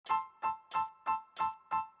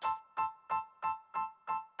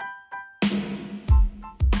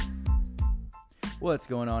What's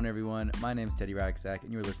going on, everyone? My name is Teddy Racksack,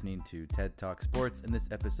 and you're listening to TED Talk Sports, and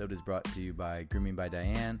this episode is brought to you by Grooming by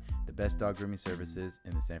Diane, the best dog grooming services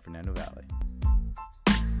in the San Fernando Valley.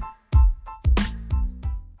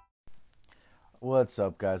 What's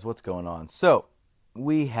up, guys? What's going on? So,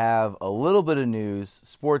 we have a little bit of news,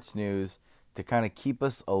 sports news, to kind of keep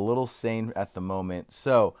us a little sane at the moment.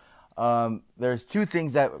 So, there's two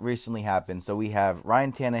things that recently happened. So, we have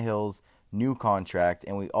Ryan Tannehill's new contract,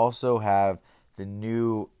 and we also have the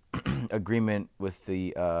new agreement with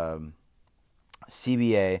the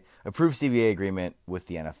CBA, approved CBA agreement with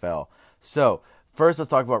the NFL. So, first, let's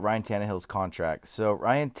talk about Ryan Tannehill's contract. So,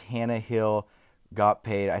 Ryan Tannehill got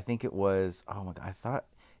paid, I think it was, oh my God,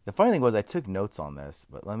 the funny thing was I took notes on this,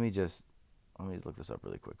 but let me just look this up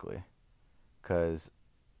really quickly. Because,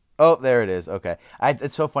 oh, there it is. Okay.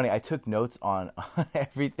 It's so funny. I took notes on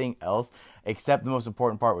everything else except the most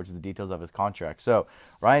important part, which is the details of his contract. So,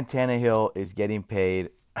 Ryan Tannehill is getting paid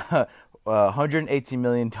 $118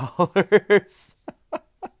 million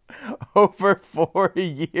over 4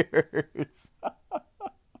 years.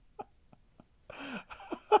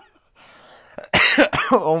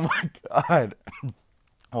 Oh, my God.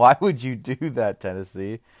 Why would you do that,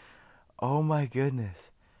 Tennessee? Oh, my goodness.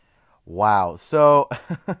 Wow. So,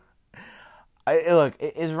 look,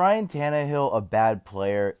 is Ryan Tannehill a bad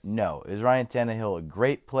player? No. Is Ryan Tannehill a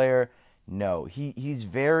great player? No. He's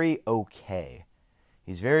very okay.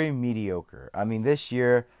 He's very mediocre. I mean, this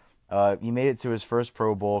year, he made it to his first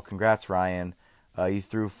Pro Bowl. Congrats, Ryan. He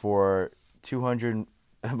threw for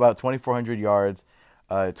about 2,400 yards,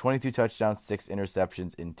 22 touchdowns, 6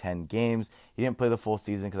 interceptions in 10 games. He didn't play the full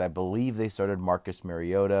season because I believe they started Marcus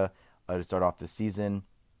Mariota to start off the season.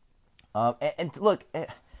 And look,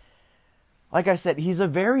 like I said, he's a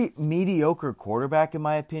very mediocre quarterback in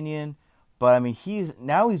my opinion. But I mean, he's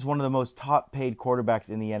one of the most top paid quarterbacks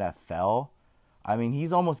in the NFL. I mean,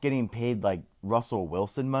 he's almost getting paid like Russell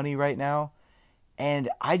Wilson money right now. And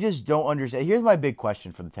I just don't understand. Here's my big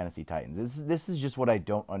question for the Tennessee Titans. This is just what I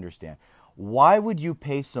don't understand. Why would you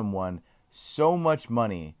pay someone so much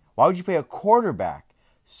money? Why would you pay a quarterback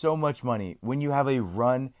so much money when you have a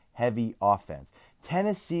run-heavy offense?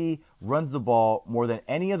 Tennessee runs the ball more than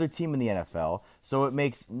any other team in the NFL, so it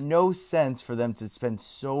makes no sense for them to spend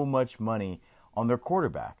so much money on their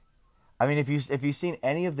quarterback. I mean, if you've seen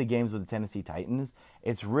any of the games with the Tennessee Titans,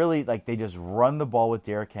 it's really like they just run the ball with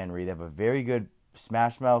Derrick Henry. They have a very good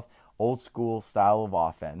smash mouth, old school style of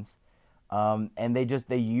offense. And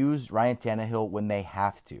they use Ryan Tannehill when they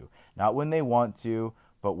have to. Not when they want to,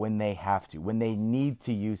 but when they have to. When they need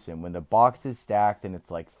to use him. When the box is stacked and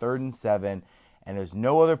it's like 3rd and 7 and there's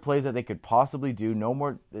no other plays that they could possibly do, no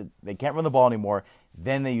more, they can't run the ball anymore,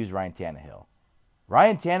 then they use Ryan Tannehill.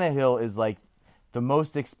 Ryan Tannehill is like the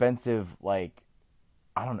most expensive, like,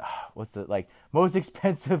 I don't know, most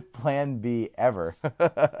expensive plan B ever.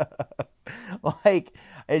 Like,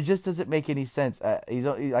 it just doesn't make any sense. He's,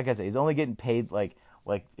 like I said, he's only getting paid like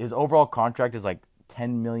his overall contract is like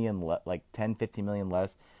 10 million, like 10, 15 million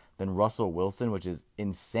less than Russell Wilson, which is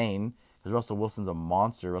insane because Russell Wilson's a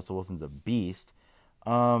monster. Russell Wilson's a beast.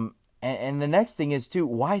 And the next thing is too,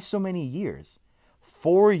 why so many years?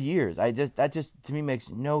 4 years. That just to me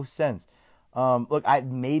makes no sense. Look,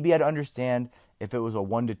 maybe I'd understand if it was a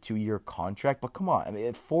 1 to 2 year contract, but come on, I mean,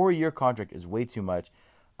 a 4-year contract is way too much.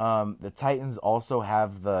 The Titans also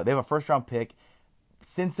have they have a first round pick.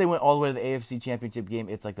 Since they went all the way to the AFC Championship game,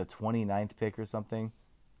 it's like the 29th pick or something.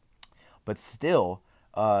 But still,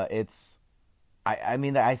 it's. I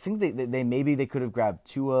mean, I think they maybe they could have grabbed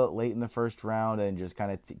Tua late in the first round and just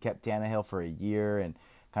kind of kept Tannehill for a year and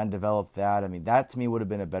kind of developed that. I mean, that to me would have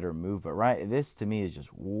been a better move. But this to me is just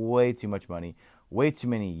way too much money, way too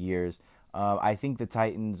many years. I think the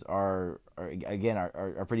Titans are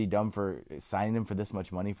pretty dumb for signing him for this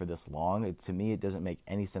much money for this long. To me, it doesn't make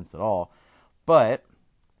any sense at all. But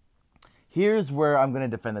here's where I'm going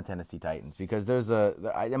to defend the Tennessee Titans because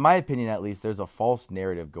in my opinion at least, there's a false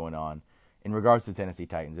narrative going on in regards to the Tennessee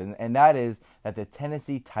Titans. And that is that the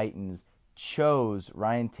Tennessee Titans chose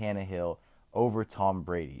Ryan Tannehill over Tom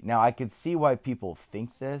Brady. Now, I could see why people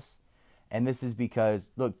think this, and this is because,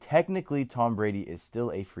 look, technically Tom Brady is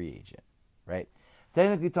still a free agent, right?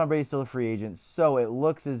 Technically Tom Brady is still a free agent, so it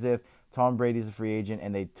looks as if Tom Brady's a free agent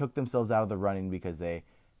and they took themselves out of the running because they,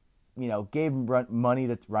 gave money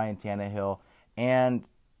to Ryan Tannehill. And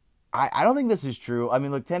I don't think this is true. I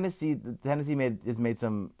mean, look, Tennessee has made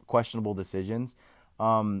some questionable decisions,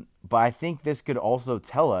 but I think this could also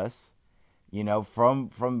tell us,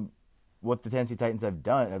 from what the Tennessee Titans have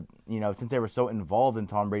done, since they were so involved in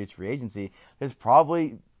Tom Brady's free agency, this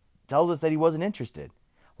probably tells us that he wasn't interested.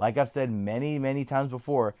 Like I've said many, many times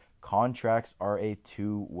before, contracts are a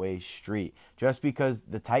two-way street. Just because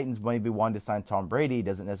the Titans maybe wanted to sign Tom Brady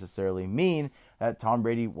doesn't necessarily mean that Tom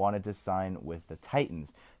Brady wanted to sign with the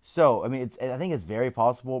Titans. So, I mean, I think it's very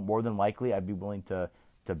possible. More than likely, I'd be willing to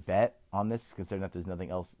bet on this, considering that there's nothing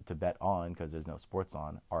else to bet on because there's no sports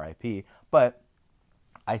on, RIP. But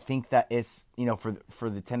I think that it's, for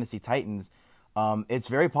the Tennessee Titans, it's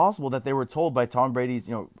very possible that they were told by Tom Brady's,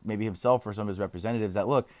 maybe himself or some of his representatives that,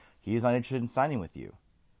 look, he's not interested in signing with you.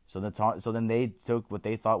 So then they took what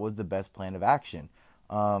they thought was the best plan of action.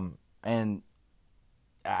 And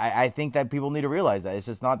I think that people need to realize that it's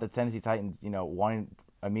just not the Tennessee Titans, wanting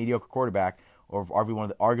a mediocre quarterback or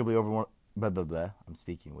arguably over one. Blah, blah, blah. I'm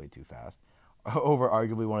speaking way too fast. Over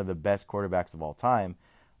arguably one of the best quarterbacks of all time.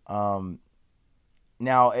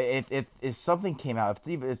 Now, if something came out,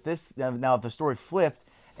 if the story flipped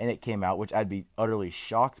and it came out, which I'd be utterly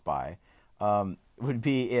shocked by, would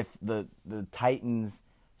be if the Titans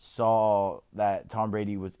saw that Tom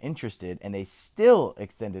Brady was interested and they still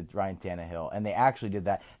extended Ryan Tannehill and they actually did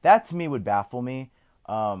that. That to me would baffle me.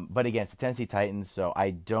 But again, it's the Tennessee Titans, so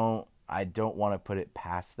I don't want to put it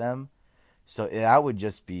past them. So that would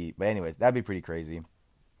just be, but anyways, that'd be pretty crazy.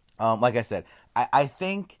 Like I said, I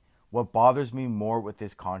think what bothers me more with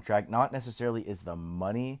this contract, not necessarily is the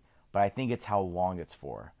money, but I think it's how long it's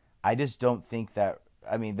for. I just don't think that,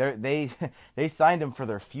 I mean, they signed him for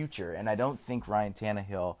their future, and I don't think Ryan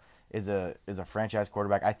Tannehill is a franchise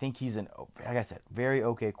quarterback. I think he's like I said, very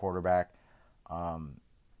okay quarterback.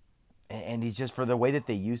 And he's just, for the way that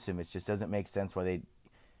they use him, it just doesn't make sense why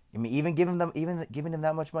even giving him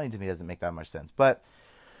that much money to me doesn't make that much sense. But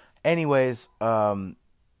anyways, now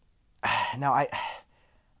I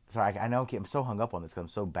know I'm so hung up on this because I'm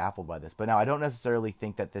so baffled by this. But now I don't necessarily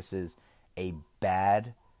think that this is a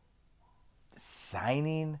bad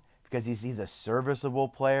signing because he's a serviceable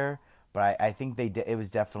player. But I think it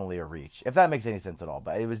was definitely a reach, if that makes any sense at all.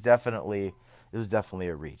 But it was definitely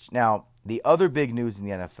a reach. Now the other big news in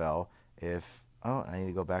the NFL, I need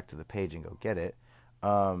to go back to the page and go get it.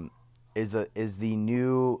 Is the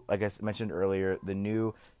new, like I mentioned earlier, the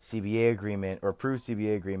new CBA agreement or approved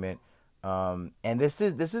CBA agreement, and this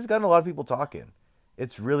has gotten a lot of people talking.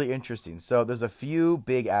 It's really interesting. So there's a few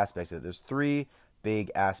big aspects of it. There's three big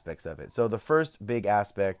aspects of it. So the first big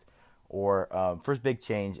aspect or first big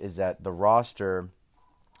change is that the roster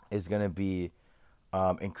is going to be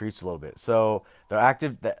increased a little bit. So the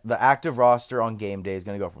active roster on game day is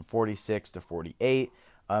going to go from 46 to 48.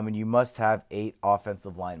 And you must have 8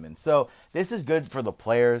 offensive linemen. So this is good for the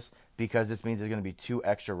players because this means there's going to be 2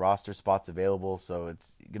 extra roster spots available. So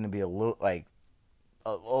it's going to be a little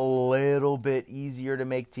bit easier to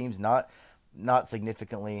make teams, not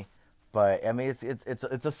significantly, but I mean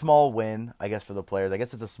it's a small win, I guess, for the players. I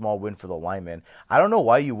guess it's a small win for the linemen. I don't know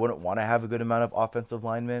why you wouldn't want to have a good amount of offensive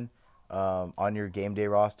linemen on your game day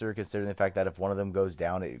roster, considering the fact that if one of them goes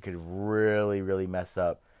down, it could really, really mess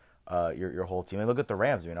up your whole team. And look at the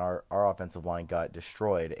Rams. I mean, our offensive line got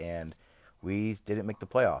destroyed, and we didn't make the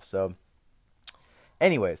playoffs. So,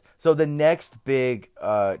 anyways, so the next big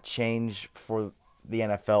change for the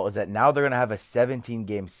NFL is that now they're going to have a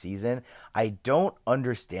 17-game season. I don't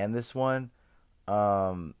understand this one.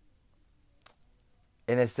 And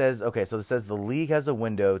it says the league has a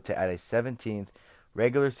window to add a 17th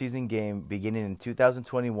regular season game beginning in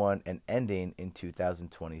 2021 and ending in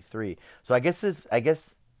 2023. So I guess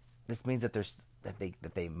this means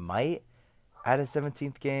that they might add a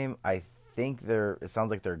 17th game. I think it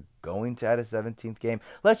sounds like they're going to add a 17th game.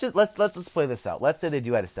 Let's play this out. Let's say they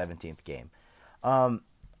do add a 17th game.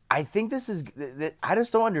 I think I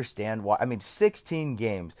just don't understand why. I mean, 16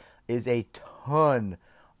 games is a ton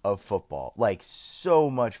of football, like so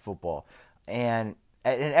much football, and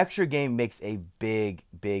an extra game makes a big,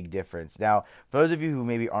 big difference. Now, for those of you who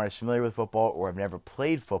maybe aren't as familiar with football or have never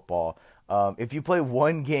played football, if you play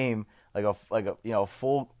one game, like a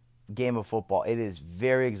full game of football, it is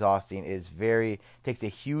very exhausting. Takes a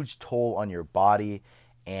huge toll on your body,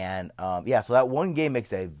 and so that one game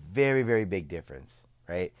makes a very, very big difference,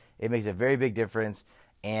 right? It makes a very big difference,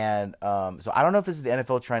 and so I don't know if this is the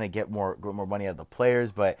NFL trying to get more money out of the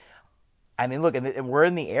players, but I mean, look, and we're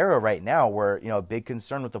in the era right now where, a big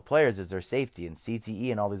concern with the players is their safety and CTE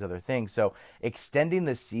and all these other things. So extending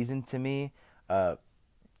the season to me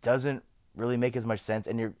doesn't really make as much sense.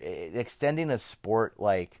 And you're extending a sport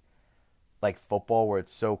like football where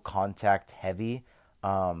it's so contact heavy.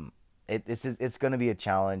 It's going to be a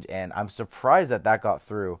challenge, and I'm surprised that got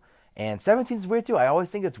through. And 17 is weird too. I always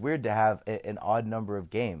think it's weird to have an odd number of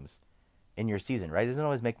games in your season, right? It doesn't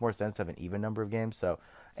always make more sense to have an even number of games. So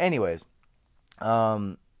anyways,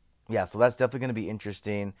 so that's definitely going to be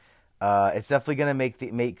interesting. It's definitely gonna make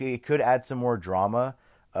it could add some more drama,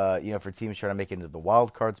 for teams trying to make it into the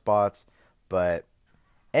wild card spots. But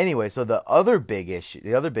anyway, so the other big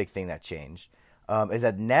thing that changed, is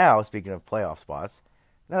that now, speaking of playoff spots,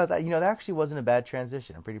 no, that actually wasn't a bad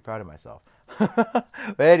transition. I'm pretty proud of myself. But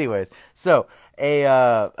anyways, so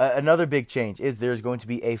another big change is there's going to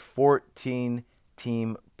be a 14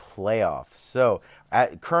 team playoff. So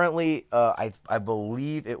currently, I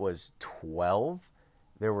believe it was 12.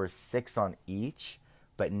 There were 6 on each,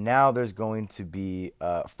 but now there's going to be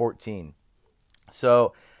 14.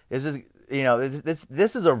 So this is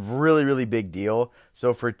this is a really really big deal.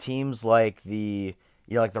 So for teams like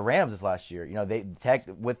like the Rams this last year, they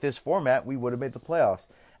with this format we would have made the playoffs.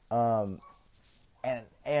 Um,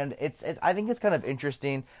 and it's I think it's kind of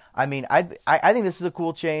interesting. I mean, I think this is a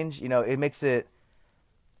cool change. It makes a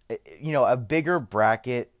bigger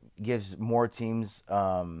bracket gives more teams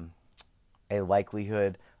a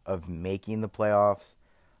likelihood of making the playoffs.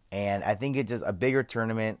 And I think a bigger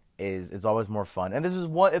tournament is always more fun. And this is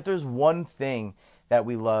if there's one thing that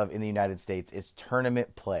we love in the United States, it's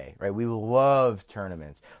tournament play, right? We love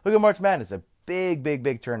tournaments. Look at March Madness, a big, big,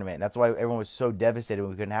 big tournament. That's why everyone was so devastated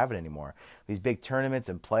when we couldn't have it anymore. These big tournaments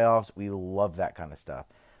and playoffs, we love that kind of stuff.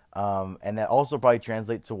 And that also probably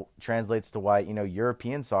translates to why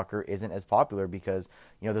European soccer isn't as popular, because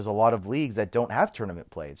there's a lot of leagues that don't have tournament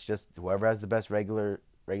play. It's just whoever has the best regular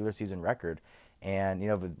season record. And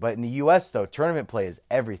but in the U.S. though, tournament play is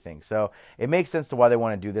everything. So it makes sense to why they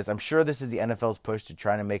want to do this. I'm sure this is the NFL's push to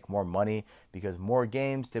try to make more money, because more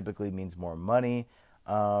games typically means more money.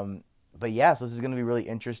 But yeah, so this is going to be really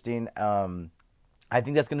interesting. I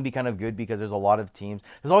think that's going to be kind of good, because there's a lot of teams.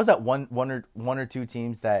 There's always that one or two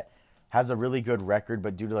teams that has a really good record,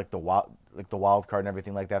 but due to the wild card and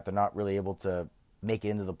everything like that, they're not really able to make it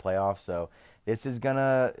into the playoffs. So this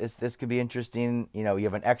could be interesting. You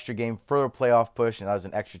have an extra game for a playoff push, and there's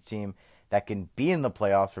an extra team that can be in the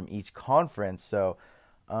playoffs from each conference. So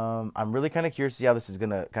I'm really kind of curious to see how this is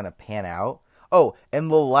gonna kind of pan out. Oh, and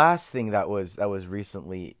the last thing that was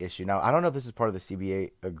recently issued. Now, I don't know if this is part of the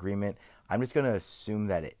CBA agreement. I'm just going to assume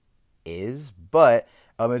that it is, but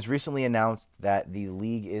it's recently announced that the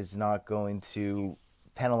league is not going to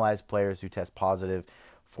penalize players who test positive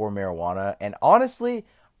for marijuana. And honestly,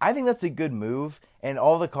 I think that's a good move. And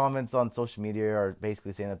all the comments on social media are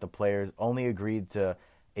basically saying that the players only agreed to,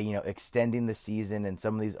 extending the season and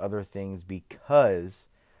some of these other things because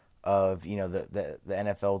of the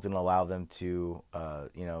NFL is going to allow them to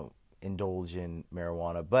indulge in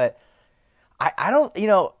marijuana. But I don't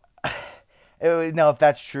now if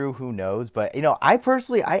that's true, who knows? But I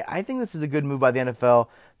personally I think this is a good move by the NFL,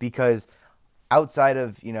 because outside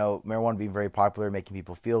of marijuana being very popular, making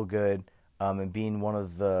people feel good, and being one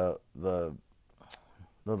of the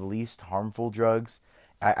least harmful drugs,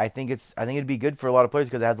 I think it'd be good for a lot of players,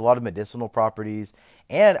 because it has a lot of medicinal properties,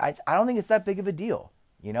 and I don't think it's that big of a deal.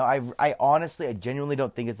 I honestly, I genuinely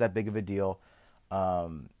don't think it's that big of a deal.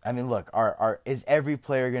 I mean, look, is every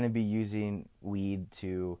player going to be using weed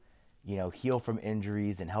to, heal from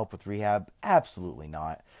injuries and help with rehab? Absolutely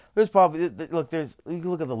not. There's probably, you can look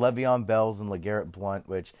at the Le'Veon Bells and LeGarrette Blount,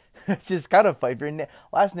 which it's just kind of funny. If your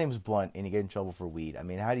last name's Blunt and you get in trouble for weed, I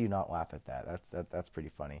mean, how do you not laugh at that? That's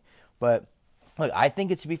pretty funny. But look, I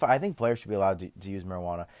think it should be fine. I think players should be allowed to use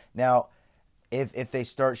marijuana. Now, if they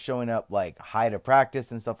start showing up high to practice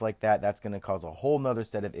and stuff like that, that's going to cause a whole nother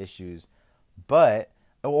set of issues. But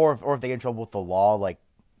or if they get in trouble with the law,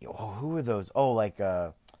 who are those? Oh,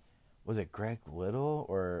 was it Greg Little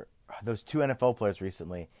or those 2 NFL players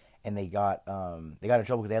recently? And they got in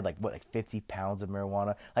trouble because they had 50 pounds of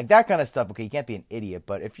marijuana, that kind of stuff. Okay, you can't be an idiot,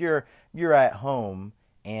 but if you're at home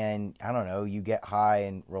and I don't know, you get high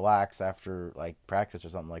and relax after practice or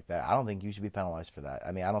something like that, I don't think you should be penalized for that.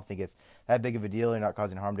 I mean, I don't think it's that big of a deal. You're not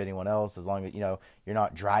causing harm to anyone else, as long as you're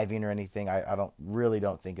not driving or anything. I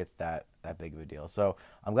don't think it's that big of a deal. So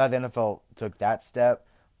I'm glad the NFL took that step,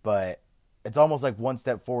 but it's almost like one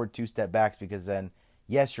step forward, 2 step backs, because then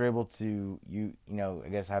yes, you're able to I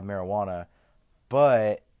guess have marijuana,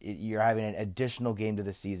 but you're having an additional game to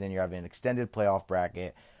the season. You're having an extended playoff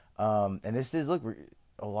bracket, and this is there's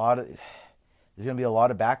going to be a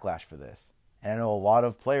lot of backlash for this. And I know a lot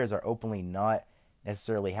of players are openly not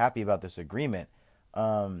necessarily happy about this agreement.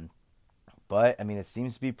 But I mean, it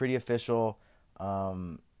seems to be pretty official.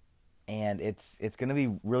 And it's going to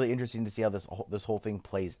be really interesting to see how this whole thing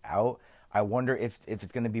plays out. I wonder if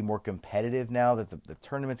it's going to be more competitive now that the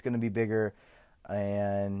tournament's going to be bigger.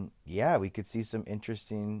 And yeah, we could see some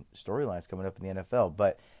interesting storylines coming up in the NFL.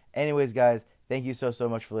 But anyways, guys, thank you so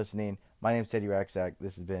much for listening. My name's Teddy Raxack.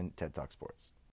 This has been TED Talk Sports.